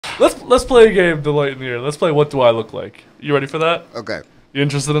let's play a game, Delight in the Air. Let's play What Do I Look Like? You ready for that? Okay. You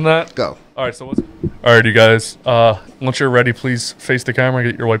interested in that? Go. All right. So what's? All right, you guys. Once you're ready, please face the camera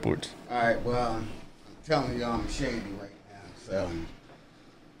and get your whiteboards. All right. Well, I'm telling y'all I'm shady right now. So.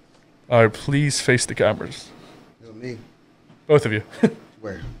 All right. Please face the cameras. Me. Both of you.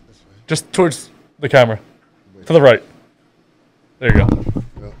 Where? This way. Just towards the camera. To the right. There you go.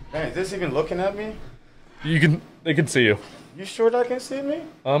 Man, is this even looking at me? They can see you. You sure they can see me?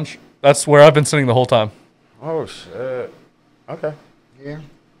 That's where I've been sitting the whole time. Oh shit. Okay. Here.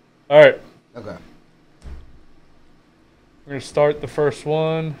 All right. Okay. We're gonna start the first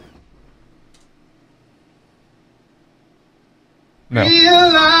one. No.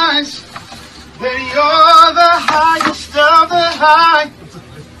 Realize that you're the highest of the high.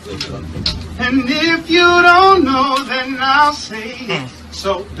 And if you don't know, then I'll say it.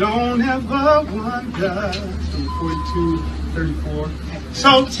 So don't ever wonder. 42, 34.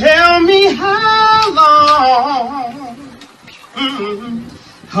 So tell me how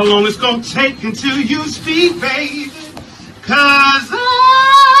long it's gonna take until you speak, baby. 'Cause I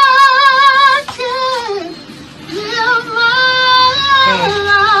can't live my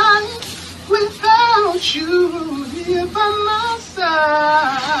life without you here by my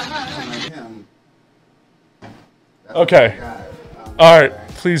side. Okay. All right.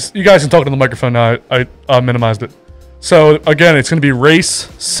 Please, you guys can talk into the microphone now. I minimized it. So again, it's gonna be race,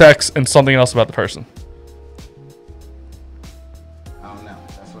 sex, and something else about the person. I don't know.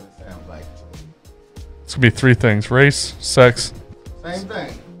 That's what it sounds like. It's gonna be 3 things: race, sex. Same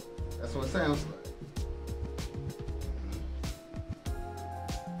thing. That's what it sounds like.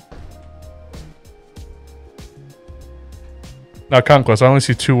 Now, Conquest, I only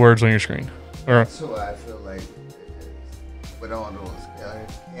see 2 words on your screen. Or So I feel like it is. With all those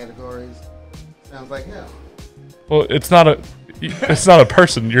categories, sounds like hell. well, it's not a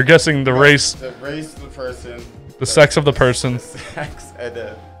person. You're guessing the race, The race of the person. the sex of the person. The sex and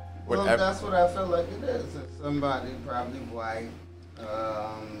the Well, whatever. that's what I feel like it is. It's somebody probably white.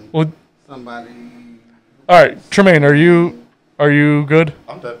 Well, Somebody. all right, Tremaine, are you good?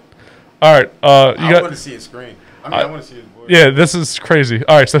 I'm done. All right, I you want to see his screen. I want to see his voice. Yeah, this is crazy.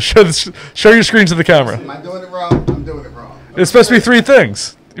 All right, so show your screen to the camera. Am I doing it wrong? I'm doing it wrong. It's supposed to be 3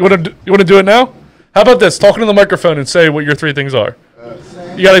 things. You want to do it now? How about this? Talking to the microphone and say what your 3 things are.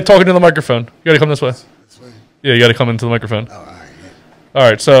 You got to talk into the microphone. You got to come this way. This way. Yeah, you got to come into the microphone. Oh, all right. All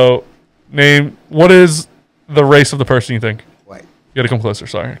right, so name, what is the race of the person you think? White. You got to come closer.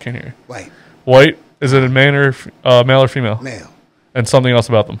 Sorry, I can't hear you. White. White. Is it a man or male or female? Male. And something else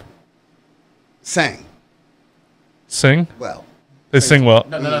about them. Sang. Sing? Well. They sing well.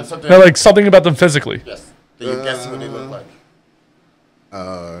 No, something. No, like something about them physically. Yes. That you guess what they look like.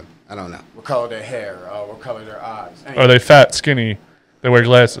 I don't know. What color their hair? What color their eyes? Are they fat, skinny? They wear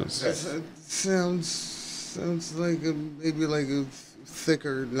glasses. It sounds like maybe like a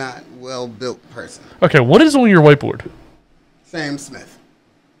thicker, not well built person. Okay, what is on your whiteboard? Sam Smith.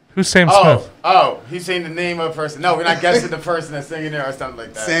 Who's Sam Smith? He's saying the name of a person. No, we're not guessing the person that's singing there or something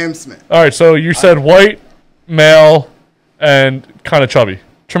like that. Sam Smith. All right, so you said white, male, and kind of chubby.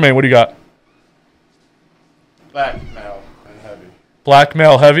 Tremaine, what do you got? Black, male, and heavy. Black,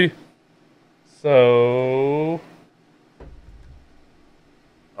 male, heavy. So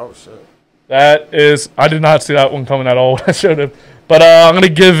Oh shit. that is, I did not see that one coming at all when I showed him. But I'm gonna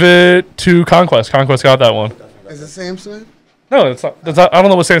give it to Conquest. Conquest got that one. Is it Sam Smith? No, it's not. That's not, I don't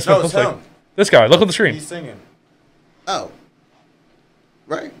know what Sam Smith No, it's looks like. him. This guy. Look on the screen. He's singing. Oh.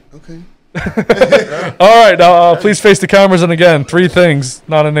 Right. Okay. All right, now please face the cameras. And again, 3 things,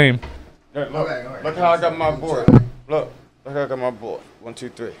 not a name. Look, All right. look how I got my board. Look how I got my board. 1, 2,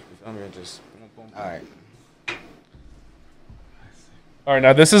 3. I'm gonna just. Boom, boom. All right. All right,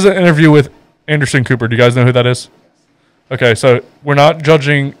 now this is an interview with Anderson Cooper. Do you guys know who that is? Okay, so we're not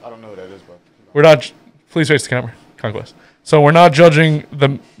judging. I don't know who that is, but. We're not. Please face the camera, Conquest. So we're not judging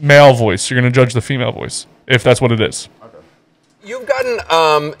the male voice. You're going to judge the female voice, if that's what it is. Okay. You've gotten,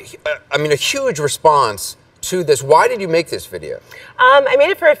 a huge response to this. Why did you make this video? I made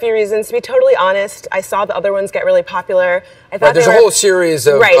it for a few reasons. To be totally honest, I saw the other ones get really popular. I thought There's a whole series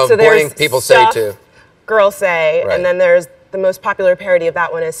of blank people say stuff to. Girls say, Right. and then there's the most popular parody of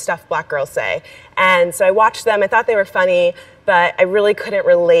that one is Stuff Black Girls Say. And so I watched them. I thought they were funny, but I really couldn't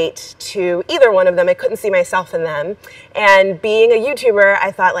relate to either one of them. I couldn't see myself in them. And being a YouTuber,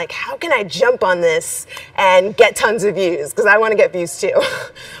 I thought, like, how can I jump on this and get tons of views? Because I want to get views too.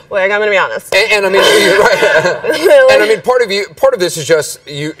 Like, I'm going to be honest. And I mean, you're right. And I mean, part of this is just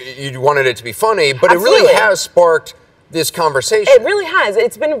you wanted it to be funny, but Absolutely. it really has sparked this conversation. It really has.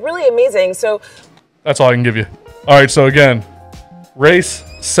 It's been really amazing. So That's all I can give you. All right, so again, race,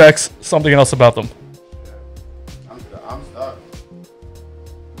 sex, something else about them. I'm stuck.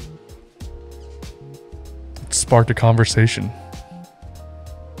 It sparked a conversation.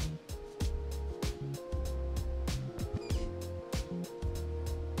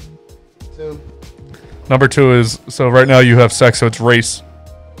 Two. Number 2 is, so right now you have sex, so it's race.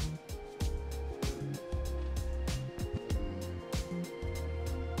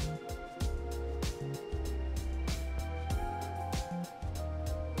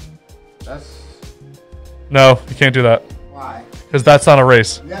 That's No, you can't do that. why. Because that's not a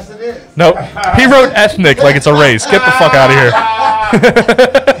race. Yes, it is. No, he wrote ethnic like it's a race. Get the fuck out of here.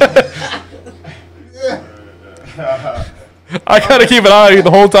 I gotta keep an eye on you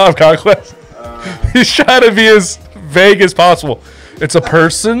the whole time, Conquest. He's trying to be as vague as possible. It's a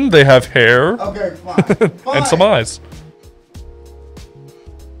person, they have hair, Okay, fine. and some eyes.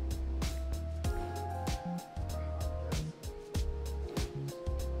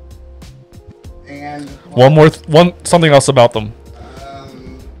 And Something else about them.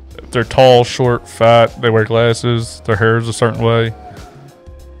 um, They're tall, short, fat, they wear glasses, their hair is a certain way.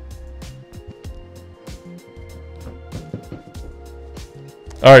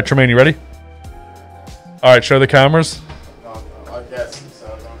 All right, Tremaine, you ready? All right, show the cameras. I guess so.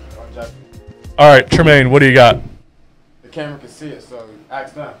 Don't judge me. All right, Tremaine, what do you got? The camera can see it, so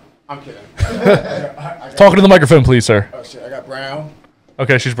ask them. I'm kidding. Talking to the microphone, please, sir. Oh shit! I got brown,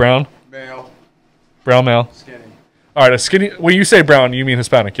 Okay, she's brown. male, Brown male. skinny. All right, a skinny. When you say brown, you mean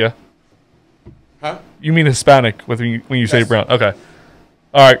Hispanic, yeah? Huh? You mean Hispanic when you say Yes. brown. Okay.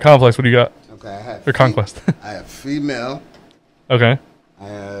 All right, Complex, what do you got? okay, I have Or Conquest. I have female. Okay. I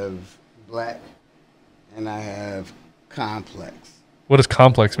have black, and I have complex. What does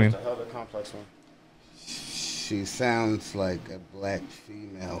complex mean? The hell the complex one? She sounds like a black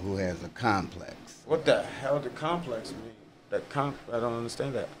female who has a complex. What the hell did complex mean? I don't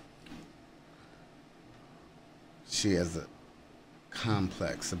understand that. She has a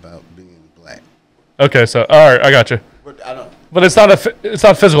complex about being black. Okay, so all right, I got you. But I don't. But it's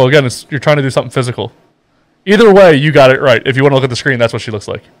not physical. Again, you're trying to do something physical. Either way, you got it right. If you want to look at the screen, that's what she looks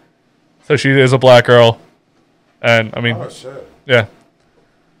like. So she is a black girl, and I mean, Oh shit. yeah.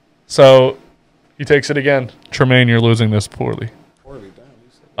 So he takes it again. Tremaine, you're losing this poorly. Poorly done. You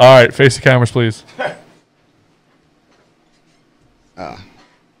said. All right, face the cameras, please.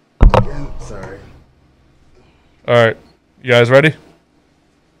 Sorry. All right, you guys ready?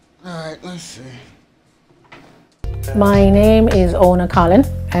 All right, let's see. My name is Ona Collin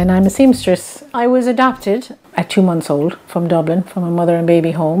and I'm a seamstress. I was adopted at 2 months old from Dublin, from a mother and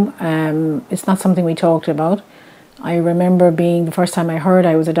baby home. It's not something we talked about. I remember being the first time I heard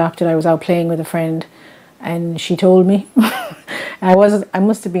I was adopted, I was out playing with a friend and she told me. I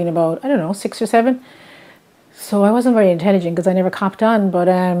must have been about, I don't know, 6 or 7. So I wasn't very intelligent because I never copped on, but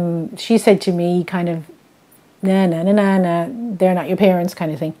she said to me kind of, nah, they're not your parents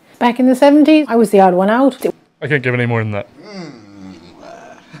kind of thing. Back in the 70s, I was the odd one out. I can't give any more than that.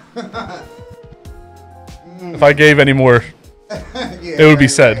 If I gave any more, it would be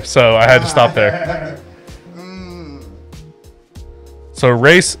said. So I had to stop there. So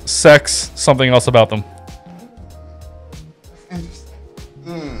race, sex, something else about them.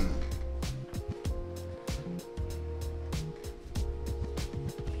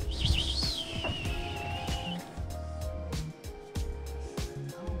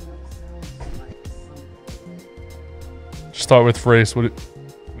 Start with race. What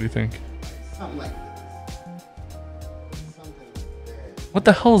do you think? Something like this. Something like that. What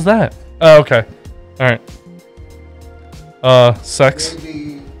the hell is that? Oh, okay. All right. Sex.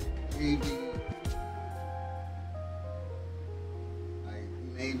 Maybe, like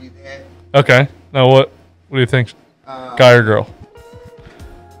maybe that. Okay. Now what do you think? Guy or girl?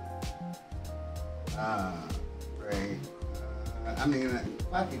 Right. I mean,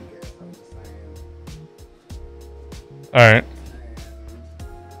 if I could guess, I'm just saying. All right.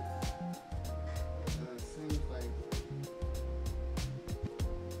 And, it seems like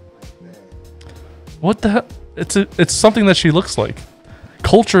that. What the hell? It's something that she looks like.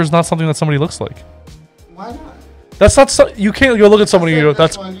 Culture is not something that somebody looks like. Why not? That's not so. You can't go look at somebody and you go,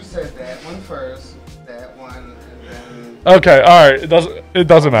 that's one. You said that one first. That one, and then. okay. All right. It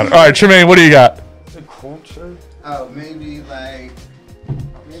doesn't matter. All right, Tremaine, what do you got? The culture? Oh, maybe like.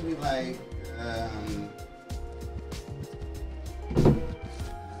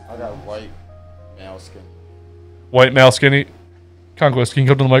 I got white male skin. White male, skinny. Conquest. Can you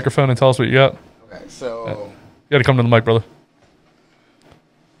come to the microphone and tell us what you got? Okay, so. You got to come to the mic, brother.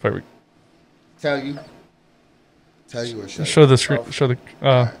 Perfect. Tell tell you or show Show you? the screen. Show the.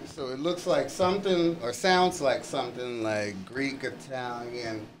 Alright, so it looks like something, or sounds like something like Greek,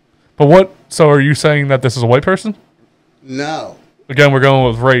 Italian. But what? So are you saying that this is a white person? No. Again, we're going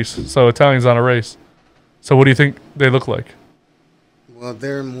with race. So Italian's not a race. So what do you think they look like? Well,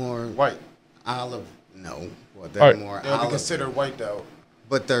 they're more White. olive. No. Well, they're Alright. more They'll be olive. considered white though.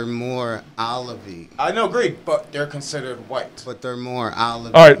 But they're more olivey. I know Greek, but they're considered white. But they're more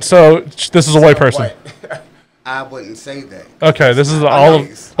olive. All right. So this is a white person. White. I wouldn't say that. Okay. This is an I know olive.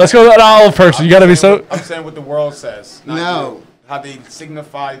 you- Let's go with an olive person. You got to be so. I'm saying what the world says. not No. you. How they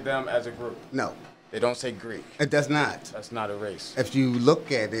signify them as a group. No, They don't say Greek. it does not. That's not a race. If you look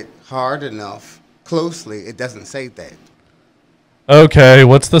at it hard enough, closely, it doesn't say that. Okay.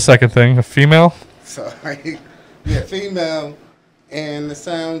 What's the second thing? A female? Sorry. Yeah, female, and it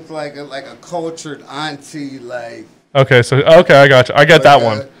sounds like a cultured auntie, like. Okay. So okay, I got you. I get that like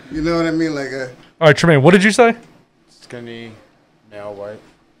one. You know what I mean? Like a. All right, Tremaine. What did you say? Skinny, male, white.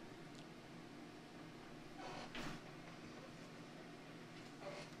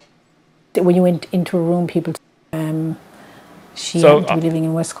 When you went into a room, people, she So, happened to be living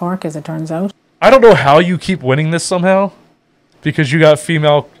in West Cork, as it turns out. I don't know how you keep winning this somehow, because you got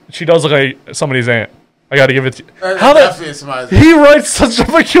female. She does look like somebody's aunt. I got to give it to you. How Definitely somebody's- he writes such a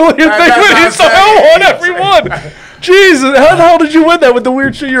peculiar thing, that's but what he I'm somehow saying. won every one. Jesus, how the hell did you win that with the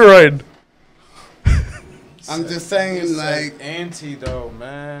weird shit you're writing? I'm just saying, like. Auntie though,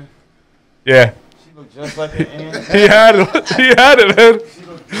 man. Yeah, She looked just like an aunt. he had it. He had it, man. She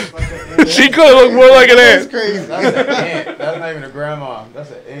looked just like an aunt. She could have looked more like an That's aunt. crazy. That's an aunt. That's not even a grandma. That's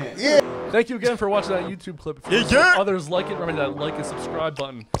an aunt. Yeah. Thank you again for watching that YouTube clip. If others like it, remember that like and subscribe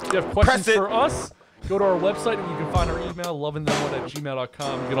button. If you have questions Press it. for us, go to our website and you can find our email,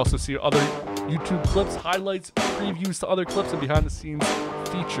 lovingthemone@gmail.com. You can also see other YouTube clips, highlights, previews to other clips, and behind-the-scenes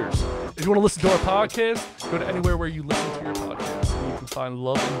features. If you want to listen to our podcast, go to anywhere where you listen to your podcast. And you can find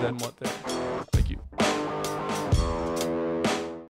Love and Then What there.